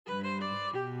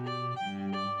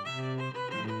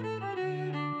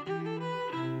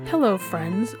Hello,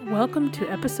 friends. Welcome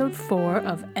to episode 4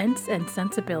 of Ents and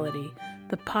Sensibility,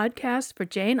 the podcast for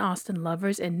Jane Austen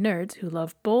lovers and nerds who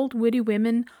love bold, witty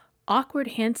women, awkward,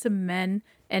 handsome men,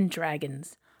 and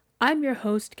dragons. I'm your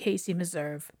host, Casey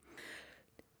Meserve.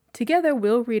 Together,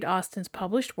 we'll read Austen's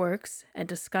published works and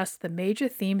discuss the major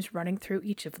themes running through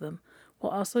each of them.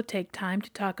 We'll also take time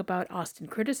to talk about Austen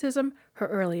criticism, her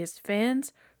earliest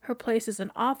fans, her place as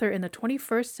an author in the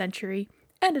 21st century,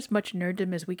 and as much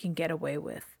nerddom as we can get away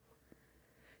with.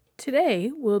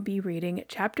 Today, we'll be reading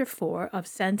Chapter 4 of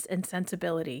Ents and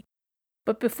Sensibility.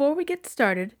 But before we get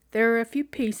started, there are a few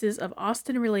pieces of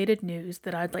Austen-related news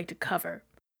that I'd like to cover.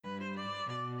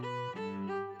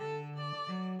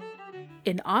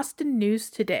 In Austen news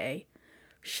today,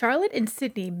 Charlotte and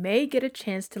Sidney may get a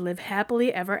chance to live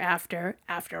happily ever after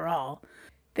all.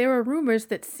 There are rumors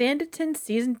that Sanditon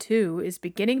Season 2 is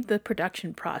beginning the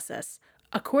production process.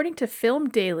 According to Film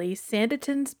Daily,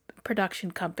 Sanditon's production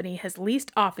company has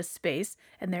leased office space,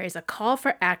 and there is a call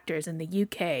for actors in the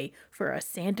UK for a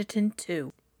Sanditon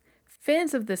 2.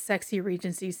 Fans of the Sexy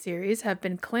Regency series have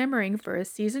been clamoring for a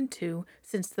Season 2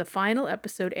 since the final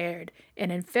episode aired,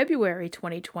 and in February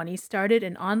 2020 started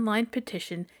an online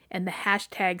petition and the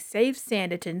hashtag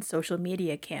 #SaveSanditon social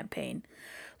media campaign.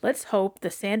 Let's hope the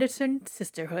Sanditon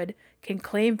sisterhood can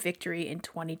claim victory in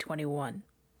 2021.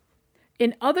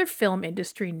 In other film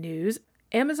industry news,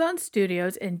 Amazon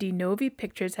Studios and DeNovi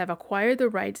Pictures have acquired the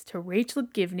rights to Rachel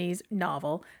Givney's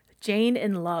novel, Jane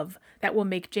in Love, that will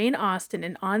make Jane Austen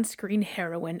an on-screen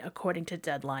heroine, according to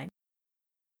Deadline.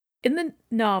 In the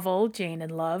novel, Jane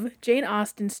in Love, Jane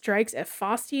Austen strikes a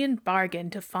Faustian bargain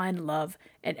to find love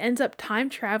and ends up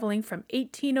time-traveling from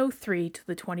 1803 to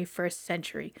the 21st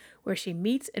century, where she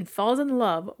meets and falls in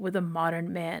love with a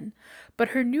modern man. But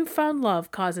her newfound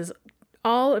love causes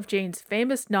all of Jane's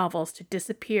famous novels to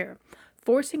disappear,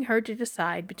 forcing her to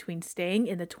decide between staying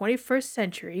in the 21st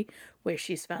century, where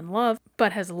she's found love,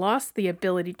 but has lost the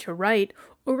ability to write,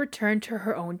 or return to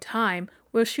her own time,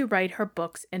 where she write her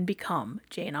books and become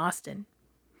Jane Austen.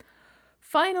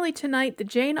 Finally tonight, the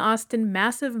Jane Austen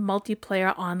massive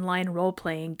multiplayer online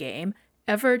role-playing game,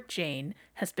 Ever Jane,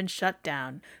 has been shut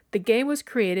down. The game was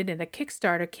created in a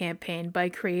Kickstarter campaign by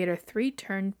creator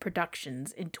 3Turn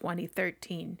Productions in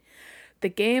 2013. The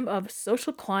game of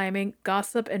social climbing,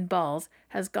 gossip, and balls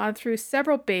has gone through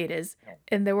several betas,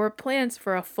 and there were plans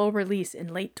for a full release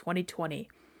in late 2020.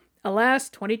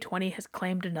 Alas, 2020 has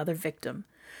claimed another victim.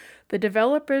 The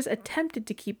developers attempted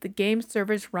to keep the game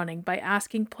servers running by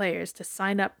asking players to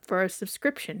sign up for a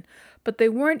subscription, but they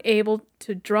weren't able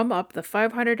to drum up the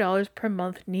 $500 per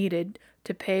month needed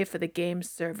to pay for the game's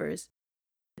servers.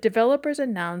 The developers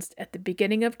announced at the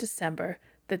beginning of December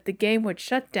that the game would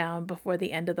shut down before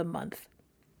the end of the month.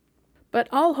 But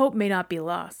all hope may not be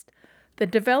lost. The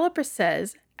developer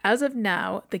says, as of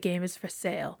now, the game is for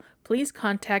sale. Please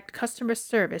contact customer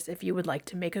service if you would like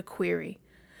to make a query.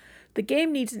 The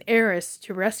game needs an heiress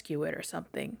to rescue it or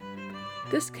something.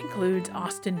 This concludes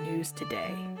Austen News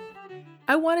today.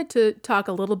 I wanted to talk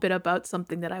a little bit about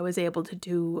something that I was able to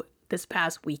do this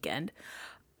past weekend.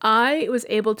 I was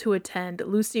able to attend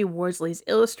Lucy Worsley's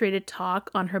illustrated talk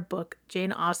on her book,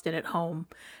 Jane Austen at Home,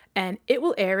 and it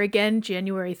will air again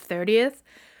January 30th.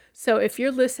 So if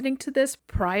you're listening to this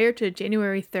prior to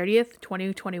January 30th,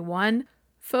 2021,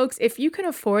 folks, if you can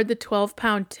afford the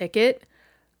 £12 ticket,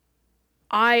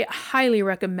 I highly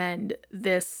recommend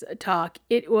this talk.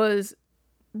 It was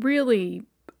really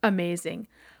amazing.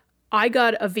 I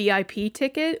got a VIP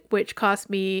ticket, which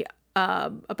cost me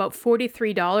about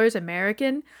 $43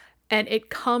 American, and it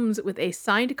comes with a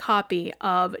signed copy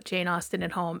of Jane Austen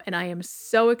at Home, and I am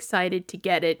so excited to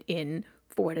get it in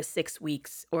 4 to 6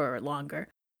 weeks or longer.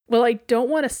 Well, I don't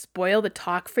want to spoil the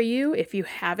talk for you if you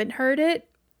haven't heard it.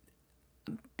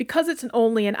 Because it's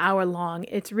only an hour long,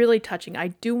 it's really touching. I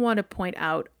do want to point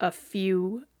out a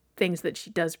few things that she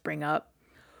does bring up.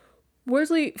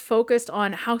 Worsley focused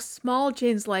on how small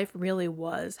Jane's life really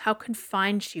was, how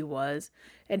confined she was,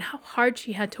 and how hard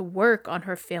she had to work on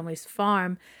her family's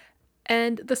farm,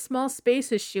 and the small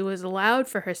spaces she was allowed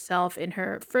for herself in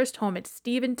her first home at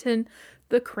Steventon,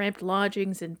 the cramped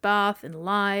lodgings in Bath and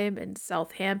Lyme and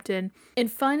Southampton,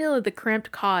 and finally the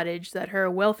cramped cottage that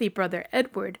her wealthy brother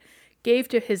Edward gave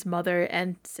to his mother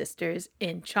and sisters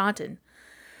in Chawton.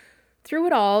 Through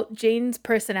it all, Jane's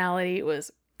personality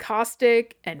was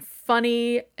caustic and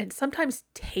funny and sometimes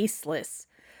tasteless.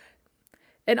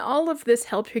 And all of this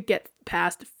helped her get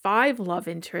past 5 love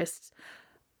interests,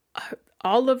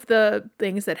 all of the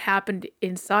things that happened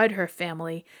inside her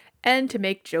family, and to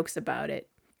make jokes about it.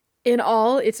 In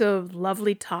all, it's a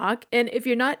lovely talk, and if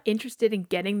you're not interested in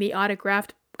getting the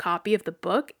autographed copy of the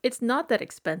book, it's not that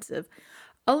expensive.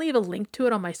 I'll leave a link to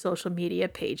it on my social media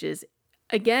pages.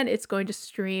 Again, it's going to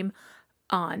stream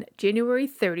on January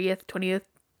 30th,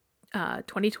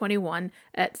 2021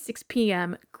 at 6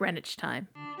 p.m. Greenwich time.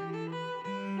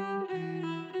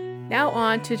 Now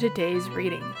on to today's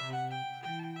reading.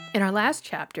 In our last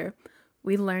chapter,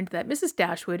 we learned that Mrs.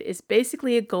 Dashwood is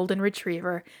basically a golden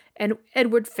retriever and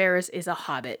Edward Ferrars is a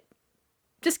hobbit.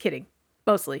 Just kidding,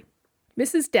 mostly.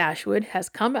 Mrs. Dashwood has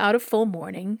come out of full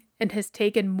mourning and has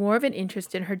taken more of an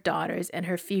interest in her daughters and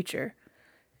her future.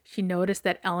 She noticed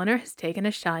that Elinor has taken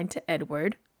a shine to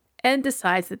Edward and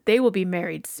decides that they will be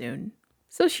married soon.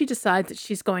 So she decides that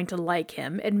she's going to like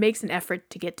him and makes an effort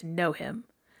to get to know him.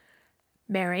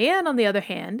 Marianne, on the other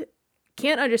hand,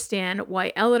 can't understand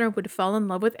why Elinor would fall in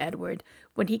love with Edward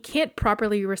when he can't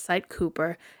properly recite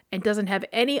Cooper and doesn't have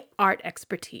any art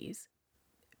expertise.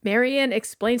 Marianne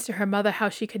explains to her mother how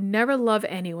she could never love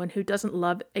anyone who doesn't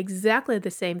love exactly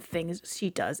the same things she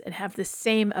does and have the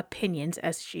same opinions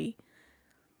as she.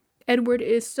 Edward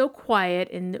is so quiet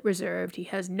and reserved. He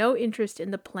has no interest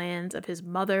in the plans of his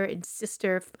mother and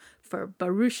sister for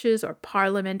barouches or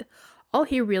parliament. All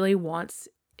he really wants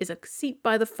is a seat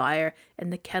by the fire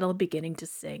and the kettle beginning to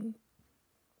sing.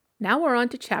 Now we're on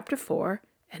to chapter 4,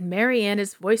 and Marianne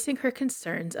is voicing her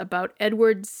concerns about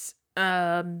Edward's,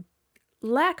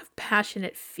 lack of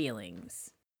passionate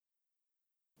feelings.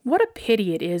 "What a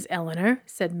pity it is, Elinor,"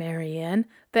 said Marianne,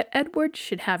 "that Edward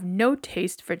should have no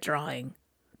taste for drawing."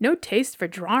 "No taste for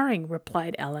drawing,"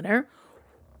 replied Elinor.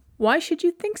 "Why should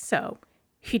you think so?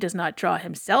 He does not draw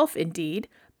himself, indeed,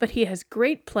 but he has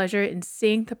great pleasure in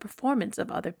seeing the performance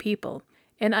of other people,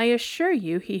 and I assure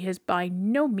you he is by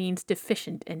no means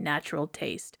deficient in natural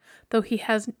taste, though he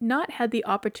has not had the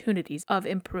opportunities of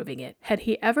improving it. Had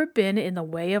he ever been in the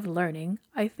way of learning,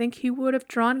 I think he would have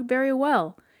drawn very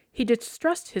well. He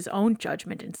distrusts his own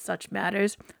judgment in such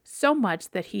matters so much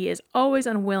that he is always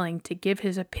unwilling to give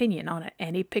his opinion on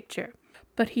any picture.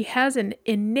 But he has an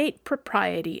innate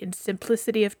propriety and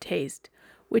simplicity of taste,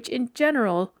 which in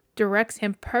general directs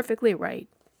him perfectly right."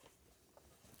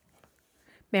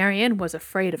 Marianne was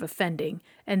afraid of offending,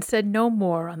 and said no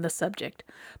more on the subject,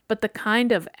 but the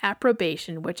kind of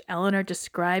approbation which Elinor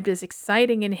described as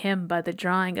exciting in him by the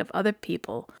drawing of other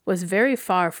people was very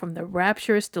far from the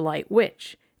rapturous delight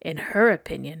which, in her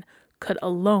opinion, could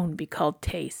alone be called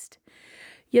taste.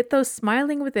 Yet though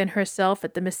smiling within herself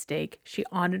at the mistake, she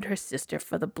honored her sister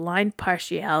for the blind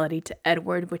partiality to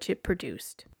Edward which it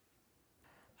produced.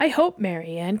 "I hope,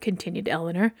 Marianne," continued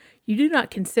Elinor, "you do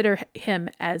not consider him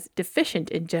as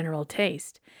deficient in general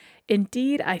taste.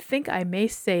 Indeed, I think I may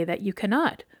say that you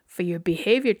cannot, for your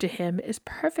behavior to him is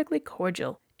perfectly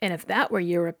cordial, and if that were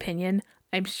your opinion,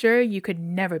 I'm sure you could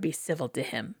never be civil to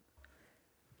him."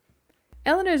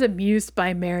 Elinor is amused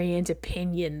by Marianne's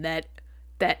opinion that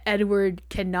Edward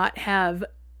cannot have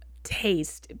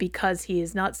taste because he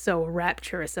is not so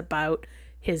rapturous about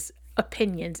his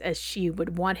opinions as she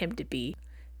would want him to be.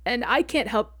 And I can't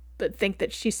help but think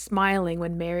that she's smiling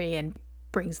when Marianne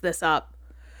brings this up.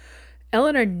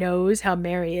 Elinor knows how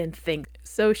Marianne thinks,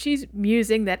 so she's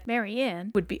musing that Marianne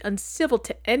would be uncivil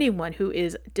to anyone who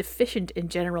is deficient in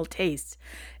general tastes,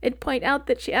 and point out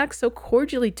that she acts so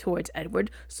cordially towards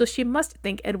Edward, so she must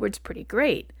think Edward's pretty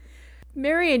great.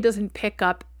 Marianne doesn't pick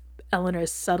up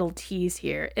Elinor's subtleties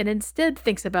here, and instead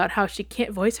thinks about how she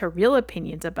can't voice her real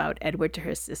opinions about Edward to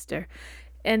her sister,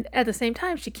 and at the same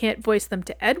time she can't voice them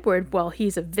to Edward while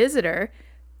he's a visitor,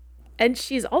 and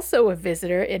she's also a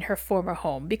visitor in her former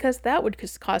home, because that would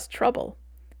just cause trouble.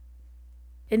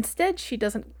 Instead, she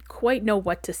doesn't quite know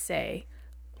what to say.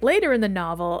 Later in the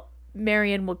novel,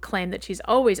 Marianne will claim that she's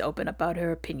always open about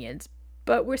her opinions,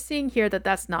 but we're seeing here that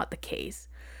that's not the case.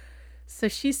 So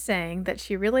she's saying that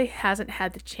she really hasn't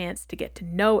had the chance to get to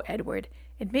know Edward,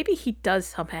 and maybe he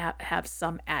does have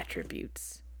some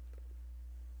attributes.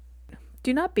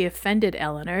 "Do not be offended,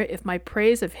 Elinor, if my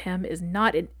praise of him is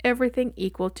not in everything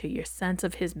equal to your sense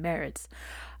of his merits.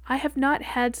 I have not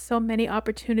had so many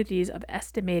opportunities of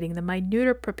estimating the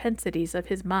minuter propensities of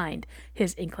his mind,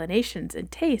 his inclinations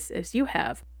and tastes as you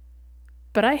have.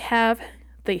 But I have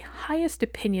the highest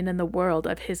opinion in the world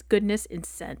of his goodness and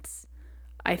sense.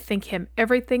 I think him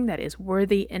everything that is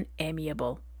worthy and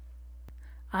amiable."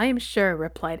 "I am sure,"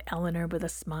 replied Elinor with a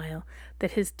smile,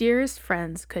 "that his dearest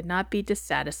friends could not be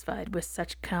dissatisfied with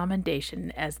such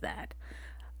commendation as that.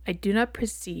 I do not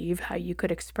perceive how you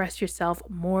could express yourself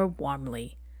more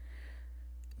warmly."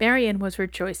 Marianne was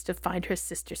rejoiced to find her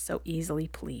sister so easily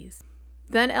pleased.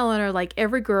 Then Elinor, like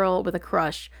every girl with a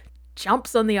crush,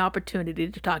 jumps on the opportunity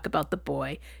to talk about the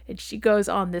boy, and she goes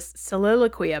on this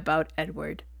soliloquy about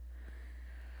Edward.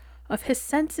 Of his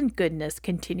sense and goodness,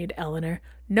 continued Elinor,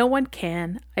 no one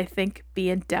can, I think, be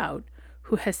in doubt,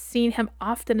 who has seen him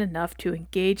often enough to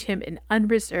engage him in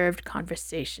unreserved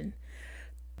conversation.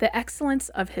 The excellence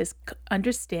of his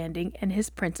understanding and his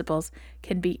principles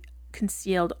can be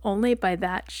concealed only by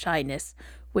that shyness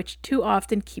which too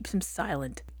often keeps him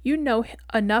silent. You know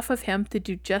enough of him to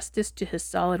do justice to his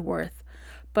solid worth,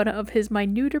 but of his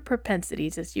minuter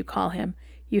propensities, as you call him,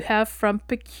 you have, from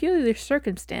peculiar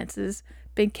circumstances,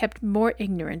 been kept more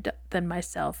ignorant than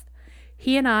myself.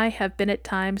 He and I have been at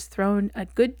times thrown a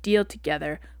good deal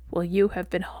together, while you have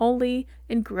been wholly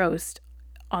engrossed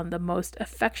on the most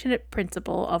affectionate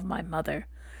principle of my mother.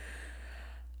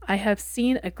 I have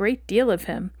seen a great deal of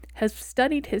him, have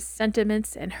studied his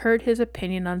sentiments, and heard his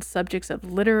opinion on subjects of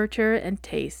literature and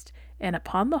taste, and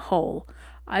upon the whole,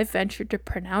 I venture to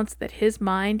pronounce that his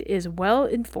mind is well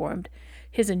informed,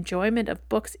 his enjoyment of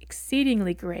books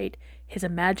exceedingly great, his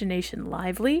imagination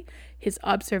lively, his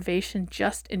observation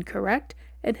just and correct,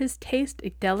 and his taste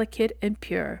delicate and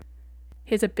pure.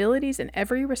 His abilities in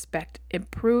every respect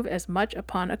improve as much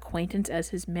upon acquaintance as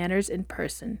his manners in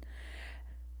person.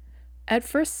 At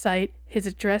first sight, his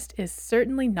address is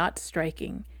certainly not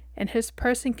striking, and his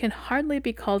person can hardly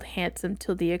be called handsome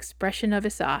till the expression of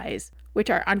his eyes, which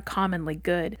are uncommonly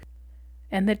good,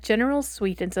 and the general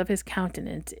sweetness of his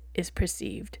countenance is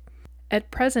perceived. At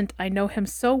present I know him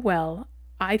so well,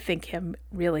 I think him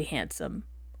really handsome,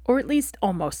 or at least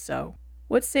almost so.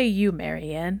 What say you,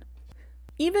 Marianne?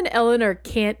 Even Elinor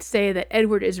can't say that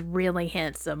Edward is really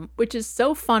handsome, which is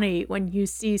so funny when you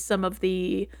see some of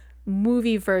the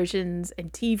movie versions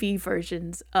and TV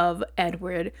versions of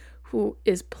Edward, who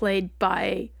is played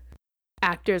by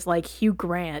actors like Hugh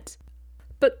Grant.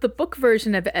 But the book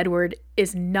version of Edward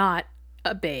is not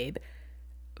a babe.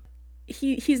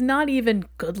 He's not even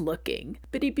good looking,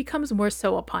 but he becomes more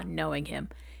so upon knowing him.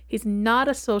 He's not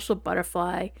a social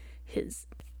butterfly. His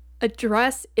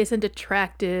address isn't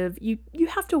attractive. You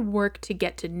have to work to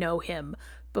get to know him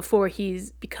before he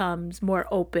becomes more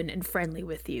open and friendly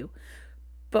with you.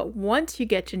 But once you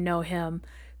get to know him,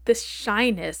 the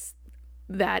shyness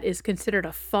that is considered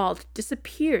a fault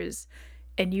disappears,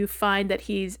 and you find that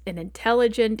he's an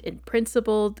intelligent and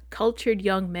principled, cultured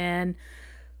young man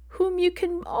whom you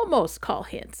can almost call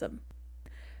handsome.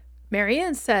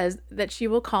 Marianne says that she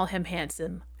will call him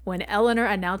handsome when Elinor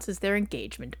announces their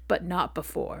engagement, but not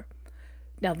before.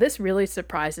 Now this really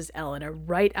surprises Elinor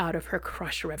right out of her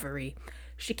crush reverie.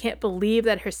 She can't believe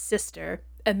that her sister,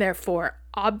 and therefore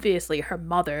obviously her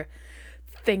mother,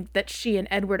 think that she and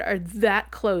Edward are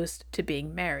that close to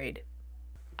being married.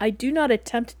 I do not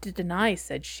attempt to deny,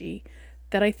 said she,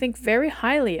 that I think very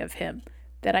highly of him,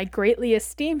 that I greatly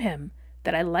esteem him,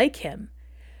 that I like him.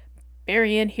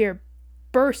 Marianne here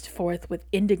burst forth with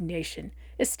indignation.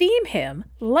 Esteem him?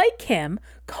 Like him?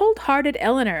 Cold-hearted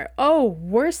Elinor! Oh,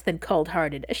 worse than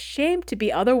cold-hearted, ashamed to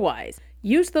be otherwise.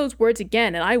 Use those words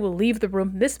again, and I will leave the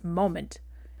room this moment.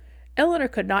 Elinor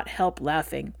could not help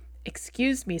laughing.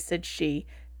 Excuse me, said she,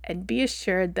 and be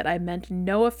assured that I meant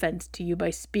no offense to you by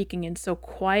speaking in so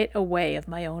quiet a way of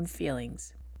my own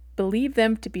feelings. Believe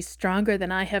them to be stronger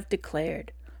than I have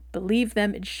declared. Believe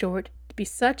them, in short, to be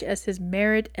such as his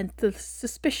merit and the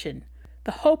suspicion.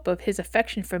 The hope of his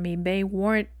affection for me may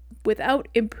warrant without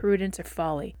imprudence or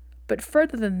folly. But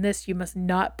further than this you must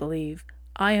not believe.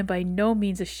 I am by no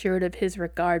means assured of his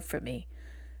regard for me.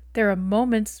 There are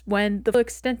moments when the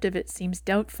extent of it seems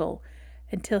doubtful.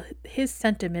 Until his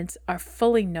sentiments are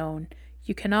fully known,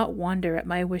 you cannot wonder at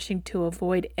my wishing to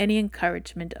avoid any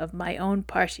encouragement of my own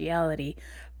partiality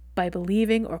by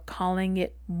believing or calling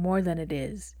it more than it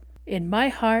is. In my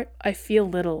heart I feel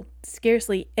little,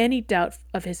 scarcely any doubt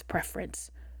of his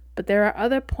preference, but there are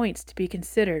other points to be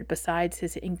considered besides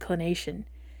his inclination.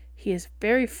 He is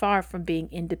very far from being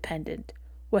independent.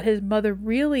 What his mother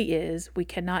really is we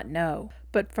cannot know,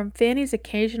 but from Fanny's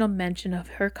occasional mention of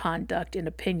her conduct and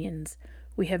opinions,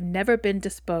 we have never been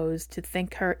disposed to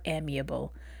think her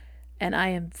amiable, and I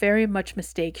am very much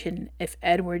mistaken if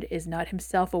Edward is not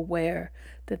himself aware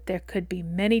that there could be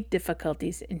many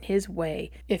difficulties in his way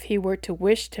if he were to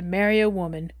wish to marry a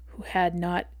woman who had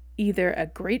not either a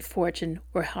great fortune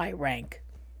or high rank.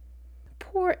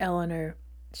 Poor Elinor.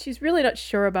 She's really not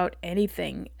sure about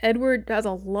anything. Edward has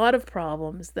a lot of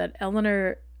problems that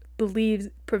Elinor believes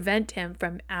prevent him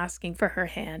from asking for her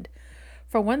hand.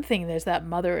 For one thing, there's that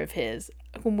mother of his,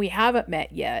 whom we haven't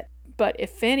met yet, but if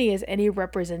Fanny is any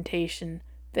representation,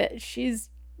 that she's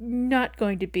not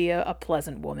going to be a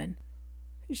pleasant woman.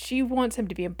 She wants him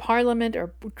to be in Parliament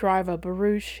or drive a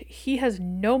barouche. He has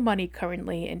no money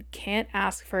currently and can't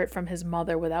ask for it from his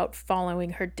mother without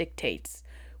following her dictates,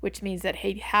 which means that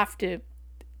he'd have to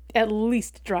at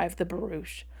least drive the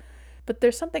barouche. But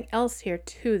there's something else here,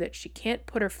 too, that she can't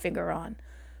put her finger on.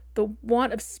 The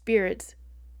want of spirits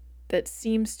that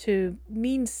seems to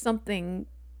mean something,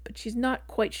 but she's not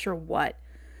quite sure what.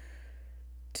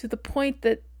 To the point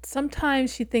that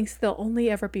sometimes she thinks they'll only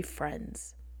ever be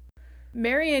friends.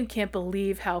 Marianne can't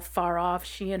believe how far off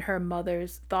she and her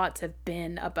mother's thoughts have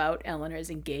been about Elinor's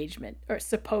engagement, or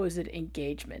supposed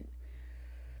engagement.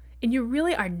 "And you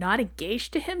really are not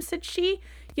engaged to him," said she,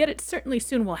 "yet it certainly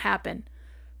soon will happen.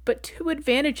 But 2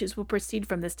 advantages will proceed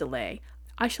from this delay.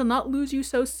 I shall not lose you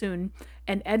so soon,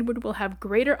 and Edward will have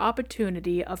greater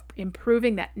opportunity of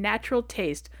improving that natural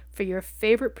taste for your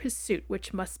favorite pursuit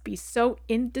which must be so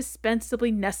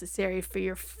indispensably necessary for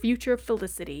your future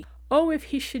felicity. Oh, if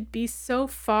he should be so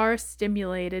far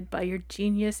stimulated by your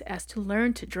genius as to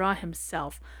learn to draw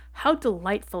himself, how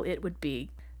delightful it would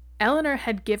be." Elinor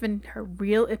had given her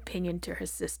real opinion to her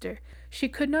sister. She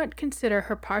could not consider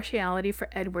her partiality for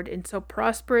Edward in so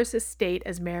prosperous a state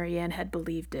as Marianne had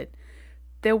believed it.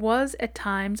 There was at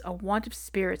times a want of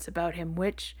spirits about him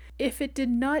which, if it did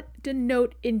not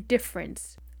denote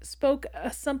indifference, spoke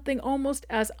something almost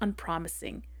as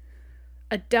unpromising.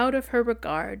 A doubt of her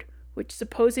regard, which,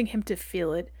 supposing him to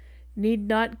feel it, need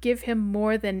not give him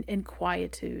more than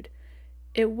inquietude.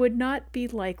 It would not be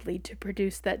likely to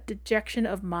produce that dejection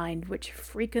of mind which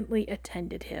frequently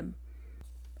attended him.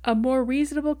 A more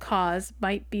reasonable cause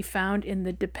might be found in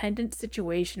the dependent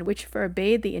situation which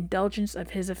forbade the indulgence of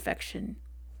his affection.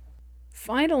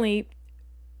 Finally,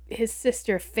 his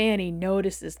sister Fanny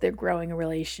notices their growing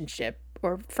relationship,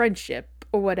 or friendship,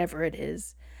 or whatever it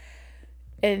is.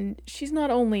 And she's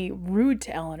not only rude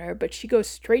to Elinor, but she goes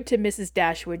straight to Mrs.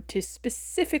 Dashwood to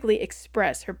specifically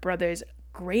express her brother's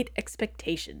great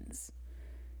expectations.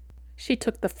 She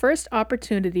took the first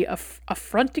opportunity of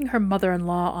affronting her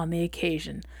mother-in-law on the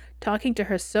occasion, talking to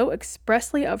her so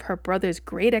expressly of her brother's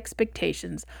great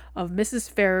expectations, of Mrs.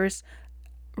 Ferrars's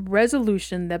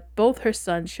resolution that both her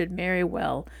sons should marry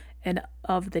well, and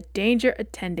of the danger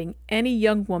attending any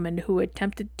young woman who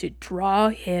attempted to draw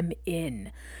him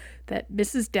in, that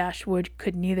Mrs. Dashwood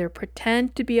could neither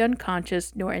pretend to be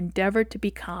unconscious nor endeavor to be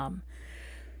calm.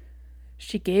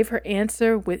 She gave her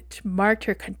answer, which marked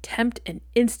her contempt, and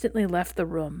instantly left the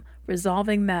room,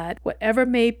 resolving that, whatever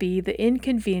may be the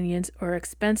inconvenience or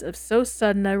expense of so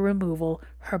sudden a removal,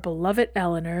 her beloved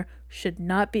Elinor should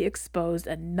not be exposed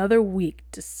another week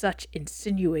to such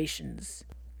insinuations.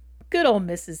 Good old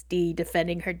Mrs. D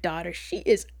defending her daughter. She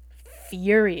is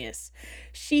furious.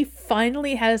 She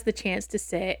finally has the chance to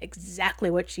say exactly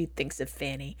what she thinks of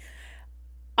Fanny.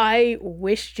 I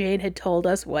wish Jane had told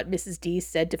us what Mrs. D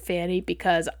said to Fanny,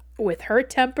 because with her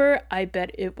temper, I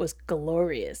bet it was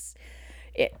glorious.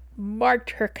 It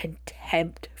marked her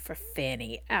contempt for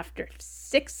Fanny after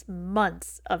 6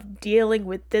 months of dealing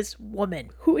with this woman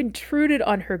who intruded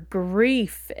on her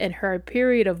grief and her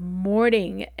period of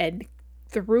mourning and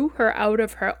threw her out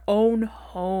of her own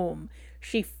home.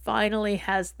 She finally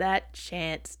has that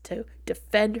chance to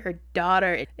defend her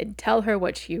daughter and tell her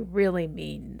what she really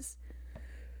means.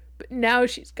 But now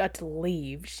she's got to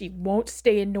leave. She won't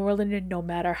stay in Norland no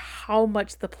matter how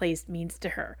much the place means to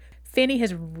her. Fanny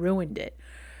has ruined it.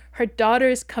 Her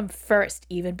daughters come first,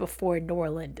 even before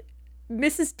Norland.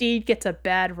 Mrs. D gets a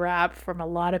bad rap from a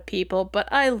lot of people,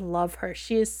 but I love her.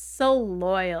 She is so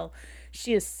loyal.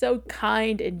 She is so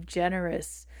kind and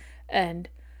generous. And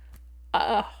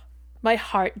my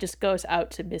heart just goes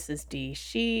out to Mrs. D.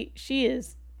 She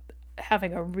is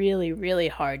having a really, really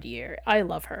hard year. I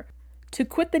love her. To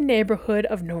quit the neighborhood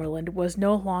of Norland was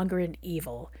no longer an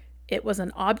evil. It was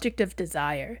an object of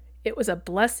desire. It was a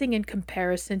blessing in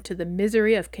comparison to the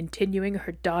misery of continuing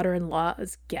her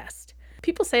daughter-in-law's guest.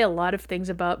 People say a lot of things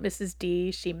about Mrs.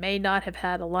 D. She may not have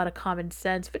had a lot of common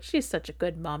sense, but she's such a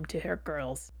good mom to her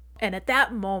girls. And at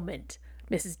that moment,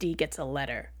 Mrs. D gets a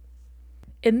letter.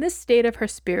 In this state of her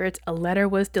spirits, a letter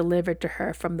was delivered to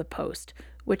her from the post,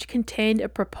 which contained a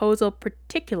proposal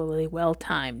particularly well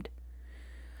timed.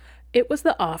 It was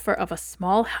the offer of a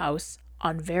small house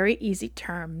on very easy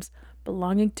terms,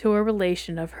 belonging to a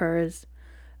relation of hers,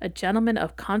 a gentleman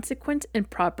of consequence and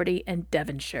property in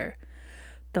Devonshire.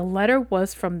 The letter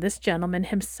was from this gentleman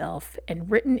himself, and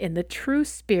written in the true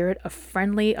spirit of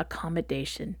friendly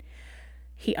accommodation.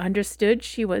 He understood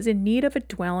she was in need of a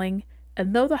dwelling,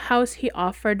 and though the house he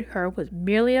offered her was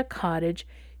merely a cottage,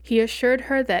 he assured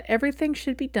her that everything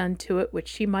should be done to it which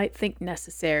she might think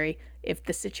necessary, if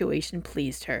the situation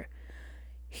pleased her.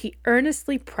 He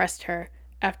earnestly pressed her,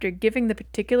 after giving the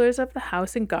particulars of the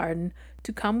house and garden,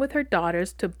 to come with her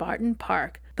daughters to Barton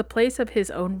Park, the place of his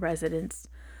own residence,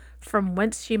 from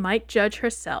whence she might judge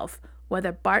herself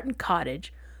whether Barton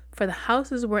Cottage, for the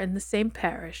houses were in the same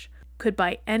parish, could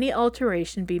by any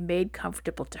alteration be made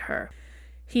comfortable to her.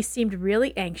 He seemed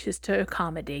really anxious to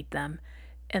accommodate them,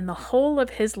 and the whole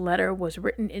of his letter was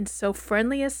written in so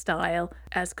friendly a style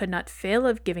as could not fail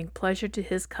of giving pleasure to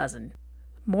his cousin,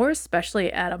 more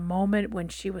especially at a moment when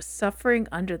she was suffering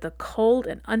under the cold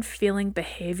and unfeeling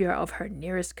behavior of her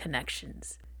nearest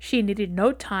connections. She needed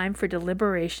no time for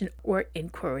deliberation or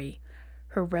inquiry.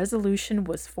 Her resolution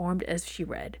was formed as she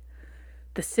read.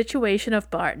 The situation of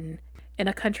Barton, in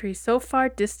a country so far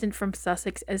distant from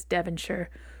Sussex as Devonshire,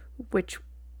 which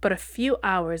but a few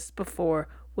hours before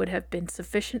would have been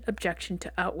sufficient objection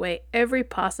to outweigh every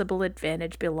possible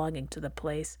advantage belonging to the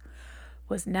place,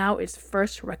 was now its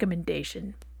first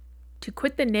recommendation. To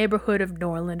quit the neighborhood of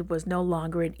Norland was no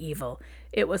longer an evil.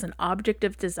 It was an object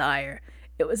of desire.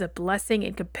 It was a blessing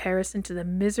in comparison to the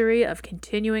misery of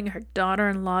continuing her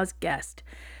daughter-in-law's guest.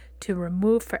 To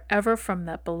remove forever from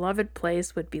that beloved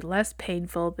place would be less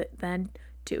painful than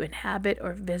to inhabit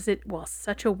or visit while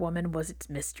such a woman was its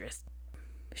mistress.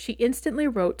 She instantly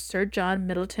wrote Sir John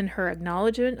Middleton her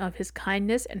acknowledgment of his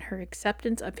kindness and her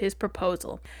acceptance of his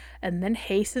proposal, and then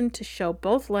hastened to show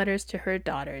both letters to her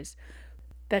daughters,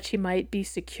 that she might be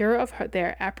secure of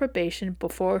their approbation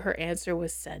before her answer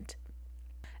was sent.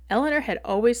 Elinor had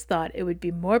always thought it would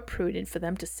be more prudent for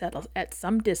them to settle at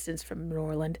some distance from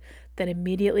Norland than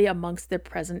immediately amongst their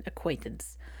present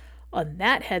acquaintance. On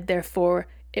that head, therefore,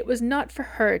 it was not for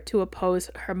her to oppose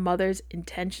her mother's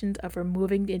intentions of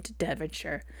removing into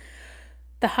Devonshire.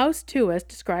 The house, too, as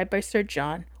described by Sir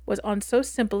John, was on so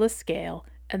simple a scale,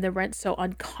 and the rent so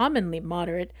uncommonly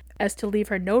moderate, as to leave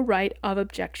her no right of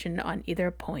objection on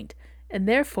either point, and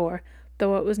therefore,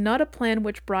 though it was not a plan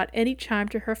which brought any charm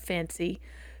to her fancy,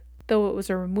 though it was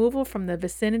a removal from the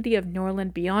vicinity of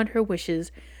Norland beyond her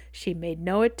wishes, she made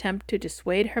no attempt to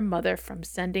dissuade her mother from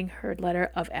sending her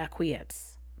letter of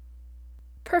acquiescence.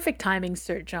 Perfect timing,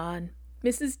 Sir John.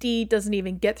 Mrs. D doesn't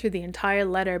even get through the entire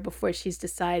letter before she's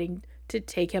deciding to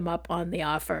take him up on the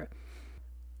offer.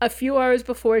 A few hours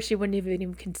before, she wouldn't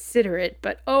even consider it,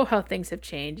 but oh, how things have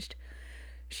changed.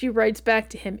 She writes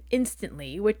back to him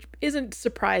instantly, which isn't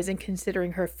surprising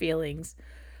considering her feelings.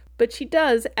 But she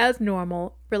does, as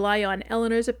normal, rely on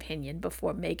Elinor's opinion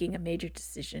before making a major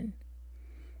decision.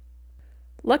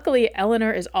 Luckily,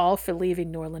 Elinor is all for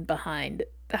leaving Norland behind.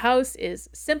 The house is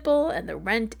simple and the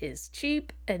rent is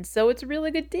cheap, and so it's a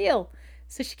really good deal.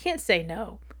 So she can't say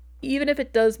no, even if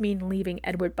it does mean leaving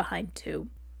Edward behind too.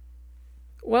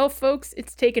 Well, folks,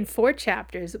 it's taken 4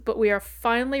 chapters, but we are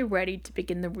finally ready to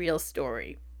begin the real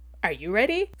story. Are you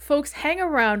ready? Folks, hang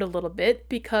around a little bit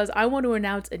because I want to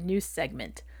announce a new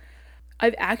segment.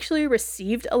 I've actually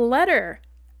received a letter.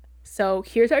 So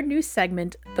here's our new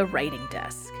segment, The Writing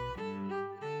Desk.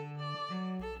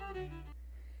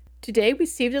 Today we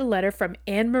received a letter from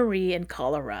Anne-Marie in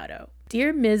Colorado.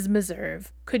 Dear Ms.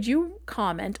 Meserve, could you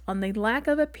comment on the lack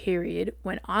of a period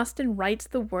when Austen writes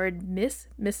the word Miss,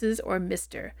 Mrs., or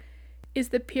Mr.? Is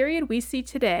the period we see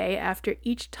today after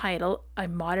each title a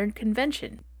modern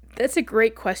convention? That's a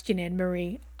great question,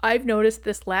 Anne-Marie. I've noticed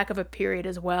this lack of a period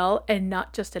as well, and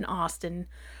not just in Austen.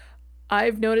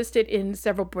 I've noticed it in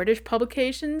several British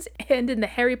publications and in the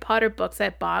Harry Potter books I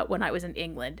bought when I was in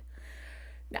England.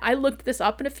 Now, I looked this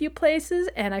up in a few places,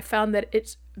 and I found that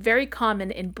it's very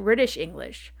common in British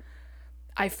English.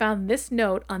 I found this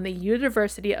note on the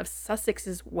University of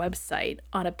Sussex's website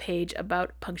on a page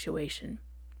about punctuation.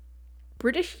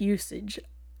 British usage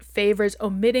favors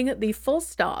omitting the full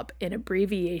stop in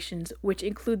abbreviations which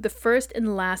include the first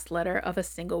and last letter of a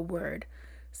single word,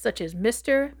 such as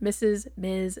Mr., Mrs.,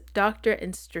 Ms., Doctor,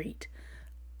 and Street.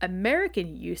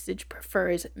 American usage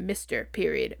prefers Mr.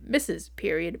 period, Mrs.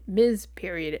 period, Ms.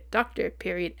 period, Doctor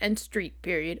period, and Street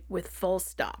period with full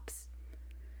stops.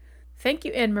 Thank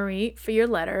you, Anne-Marie, for your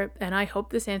letter, and I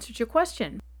hope this answered your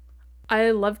question. I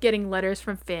love getting letters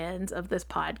from fans of this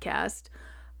podcast,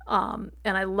 and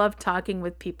I love talking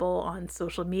with people on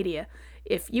social media.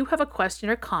 If you have a question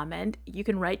or comment, you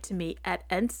can write to me at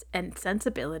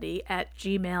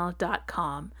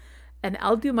entsandsensibility@gmail.com. and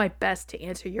I'll do my best to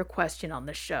answer your question on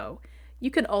the show. You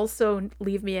can also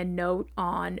leave me a note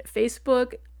on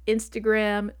Facebook,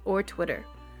 Instagram, or Twitter.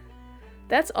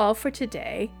 That's all for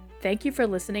today. Thank you for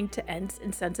listening to Ents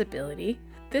and Sensibility.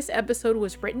 This episode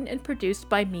was written and produced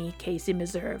by me, Casey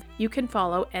Meserve. You can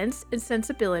follow Ents and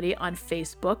Sensibility on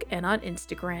Facebook and on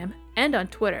Instagram and on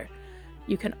Twitter.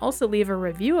 You can also leave a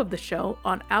review of the show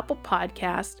on Apple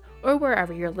Podcasts or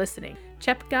wherever you're listening.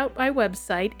 Check out my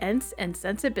website, Ents and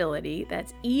Sensibility,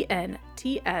 that's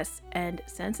ENTS and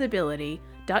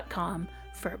sensibility.com,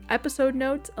 for episode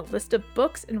notes, a list of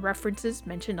books and references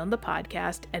mentioned on the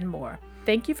podcast, and more.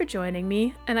 Thank you for joining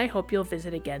me, and I hope you'll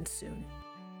visit again soon.